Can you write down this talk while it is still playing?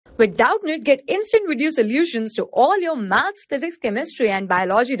With Doubtnut, get instant video solutions to all your maths, physics, chemistry, and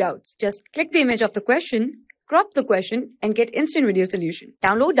biology doubts. Just click the image of the question, crop the question, and get instant video solution.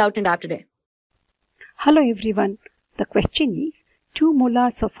 Download Doubtnut app today. Hello everyone. The question is 2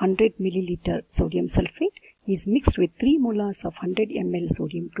 molars of 100 milliliter sodium sulfate is mixed with 3 molars of 100 ml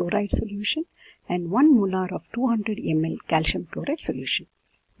sodium chloride solution and 1 molar of 200 ml calcium chloride solution.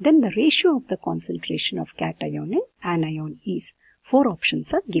 Then the ratio of the concentration of cation and anion is. 4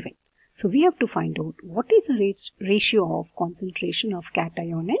 options are given. So we have to find out what is the ratio of concentration of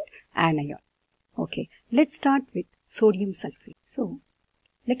cation and anion. Okay, let's start with sodium sulfate. So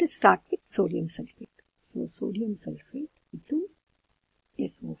let us start with sodium sulfate. So sodium sulfate into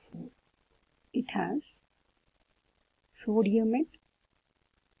SO4. It has sodium and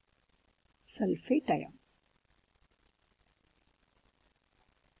sulfate ions.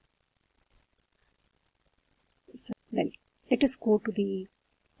 So then let us go to the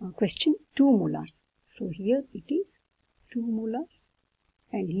question 2 molars. So here it is 2 molars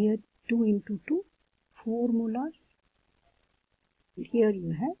and here 2 into 2, 4 molars. And here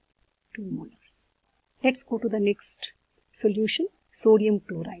you have 2 molars. Let's go to the next solution, sodium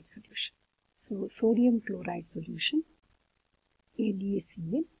chloride solution. So sodium chloride solution,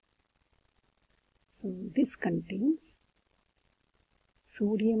 NaCl. So this contains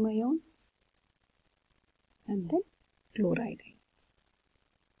sodium ions and then chloride ions.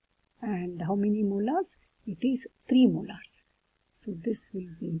 And how many molars? It is 3 molars. So this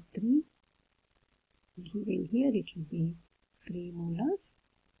will be 3. Given here it will be 3 molars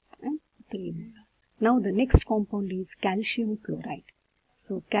and 3 molars. Now the next compound is calcium chloride.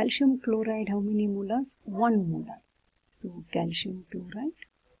 So calcium chloride, how many molars? 1 molar. So calcium chloride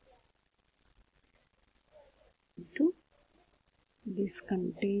into this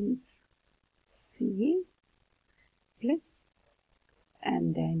contains Ca plus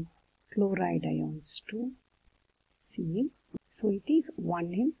and then chloride ions 2 Cl. So it is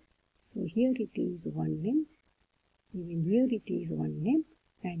 1m. So here it is 1m. Even here it is 1m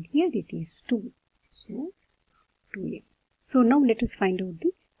and here it is 2. So 2m. So now let us find out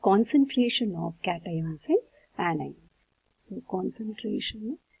the concentration of cations and anions. So concentration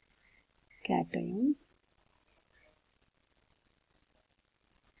of cations.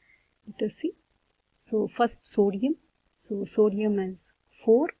 Let us see. So first sodium. So sodium is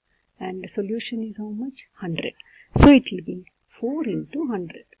 4 and the solution is how much? 100. So it will be 4 into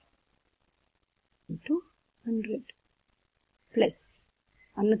 100 into 100 plus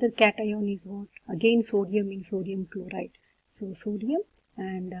another cation is what? Again sodium in sodium chloride. So sodium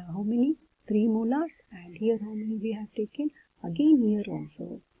and how many? 3 molars and here how many we have taken? Again here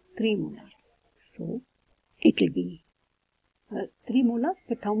also 3 molars. So it will be 3 molars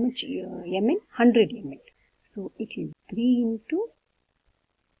but how much ml? 100 ml. So it will be 3 into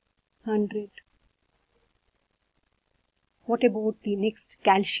 100. What about the next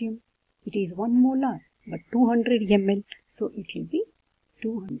calcium? It is 1 molar but 200 ml. So it will be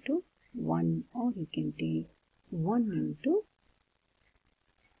 2 into 1 or you can take 1 into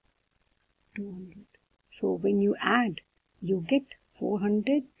 200. So when you add, you get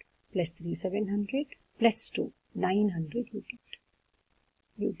 400 plus 3, 700 plus 2, 900 you get.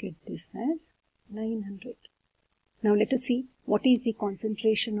 You get this as 900. Now let us see what is the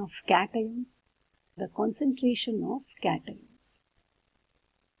concentration of cations. The concentration of cations.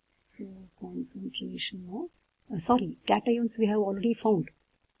 So concentration of, cations we have already found.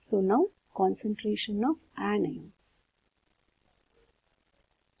 So now concentration of anions.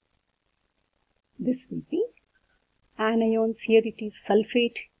 This will be anions. Here it is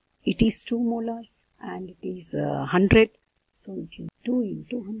sulfate. It is 2 molars and it is 100. So it is 2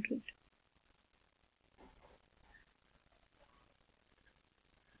 into 100.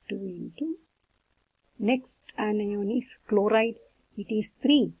 2 into. Next anion is chloride. It is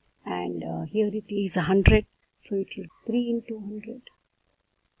 3 and here it is 100. So it will 3 into 100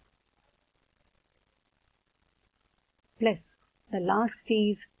 plus the last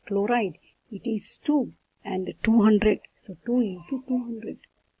is chloride. It is 2 and 200. So 2 into 200.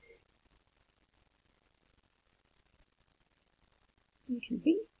 It will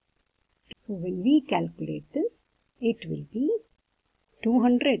be. So when we calculate this, it will be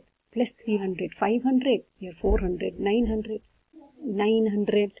 200 plus 300, 500. Here 400, 900,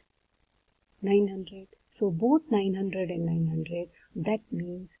 900, 900. So both 900 and 900. That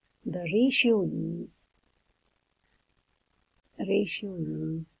means the ratio is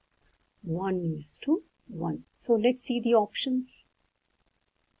 1:1. So let's see the options.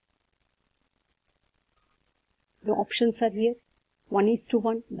 The options are here.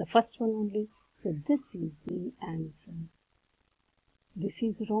 1:1, the first one only. So this is the answer. This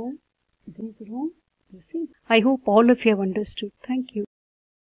is wrong. This is wrong. This is. I hope all of you have understood. Thank you.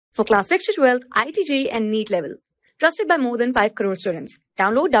 For class 6 to 12, IIT JEE and NEET level. Trusted by more than 5 crore students.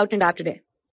 Download Doubtnut app today.